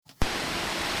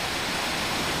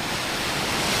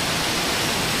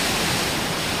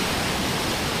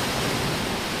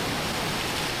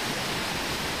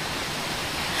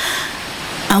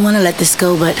I wanna let this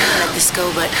go, but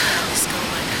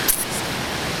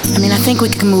I mean, I think we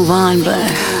can move on, but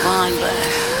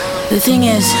the thing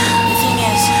is,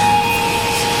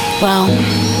 well,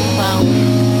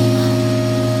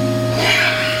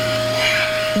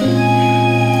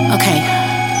 okay.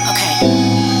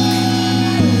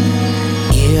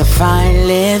 If I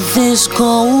let this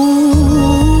go,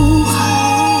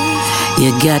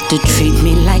 you got to treat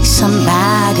me like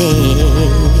somebody.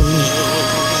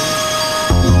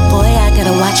 Boy, I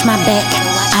gotta watch my back.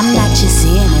 I'm not just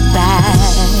anybody.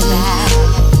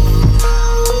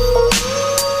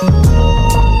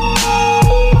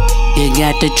 You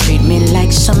got to treat me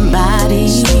like somebody.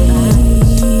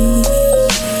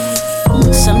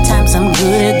 Sometimes I'm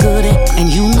good at, and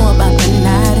you know about the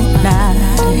naughty.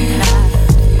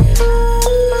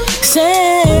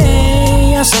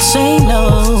 Say yes or say no,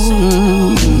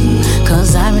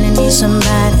 'cause I really need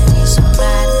somebody.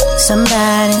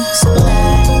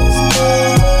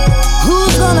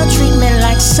 Who's gonna treat me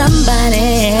like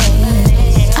somebody?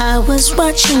 I was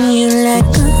watching you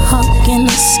like a hawk in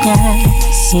the sky.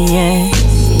 Yeah.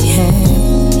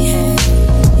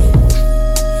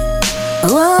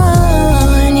 Oh,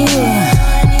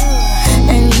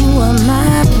 and you were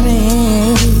my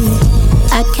prey.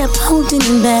 I kept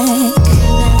holding back,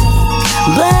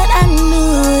 but I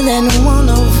knew that one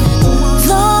of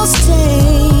those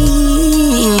days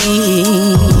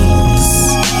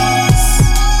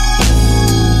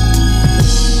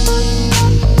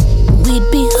we'd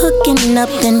be hooking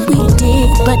up, and we did.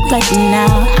 But right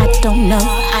now, I don't know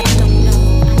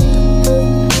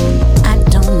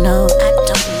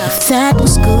if that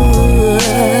was good.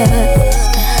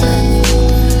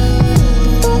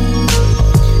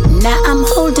 Now I'm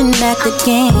holding back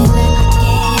again.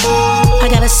 I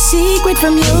got a secret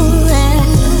from you.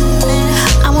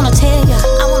 I wanna tell you,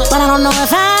 but I don't know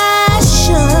if I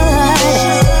should.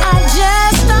 I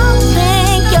just don't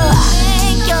think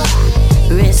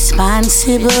you're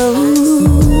responsible.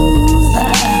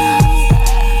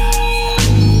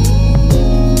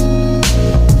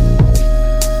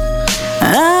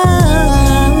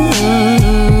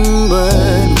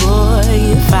 But boy,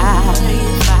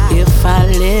 if I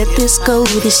let this go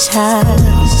this time,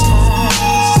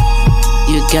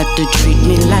 you got to treat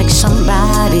me like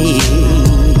somebody.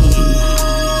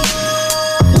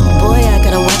 Boy, I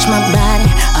gotta watch my body.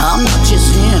 I'm not just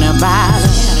anybody.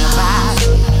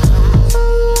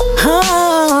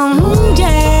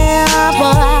 Yeah,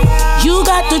 boy, you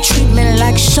got to treat me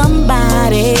like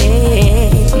somebody.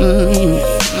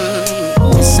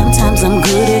 Sometimes I'm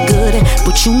good at,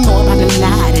 but you know about the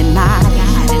naughty.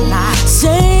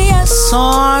 Say yes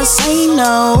or say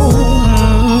no,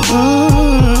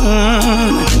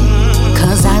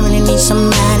 'cause I really need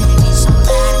somebody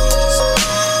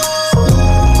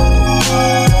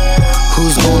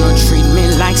who's gonna treat me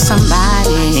like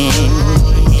somebody.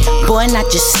 Boy, not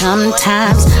just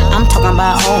sometimes, I'm talking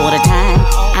about all the time.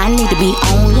 I need to be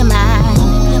on your mind.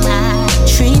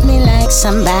 Treat me like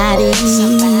somebody.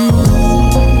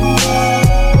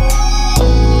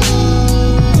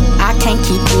 I can't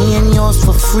keep being yours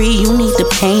for free. You need to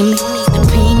pay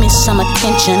me some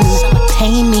attention.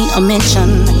 Pay me a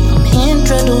mention.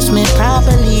 Introduce me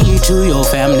properly to your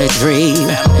family tree.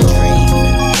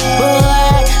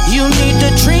 Boy, you need to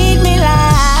treat me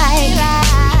like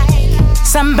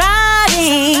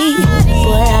somebody.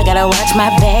 Boy, I gotta watch my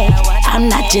back. I'm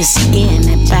not just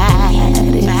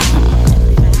anybody.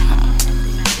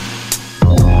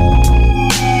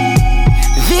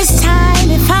 This time,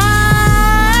 if I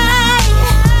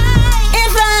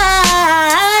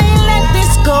let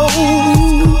this go,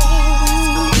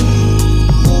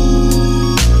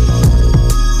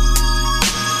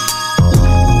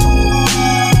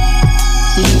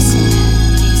 listen.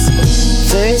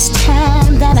 First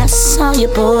time that I saw you,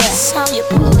 boy,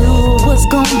 knew it was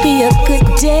gonna be a good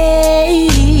day.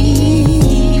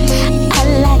 I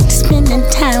liked spending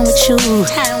time with you.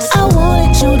 I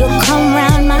wanted you to come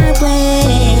round my way.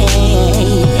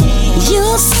 You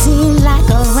seem like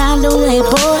a roundaway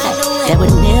boy that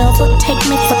would never take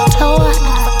me for toy.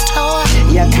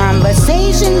 Your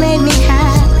conversation made me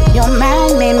high. Your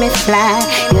mind made me fly.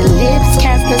 Your lips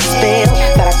cast a spell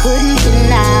that I couldn't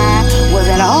deny. Was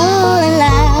it all a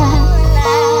lie?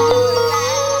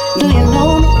 Do you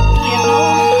know me?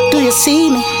 Do you see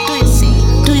me?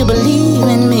 Do you believe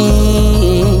in me?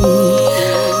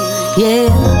 Yeah,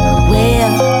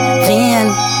 well,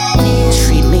 then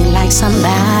treat me like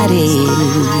somebody.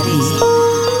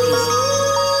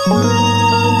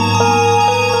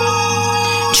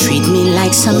 Treat me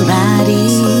like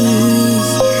somebody.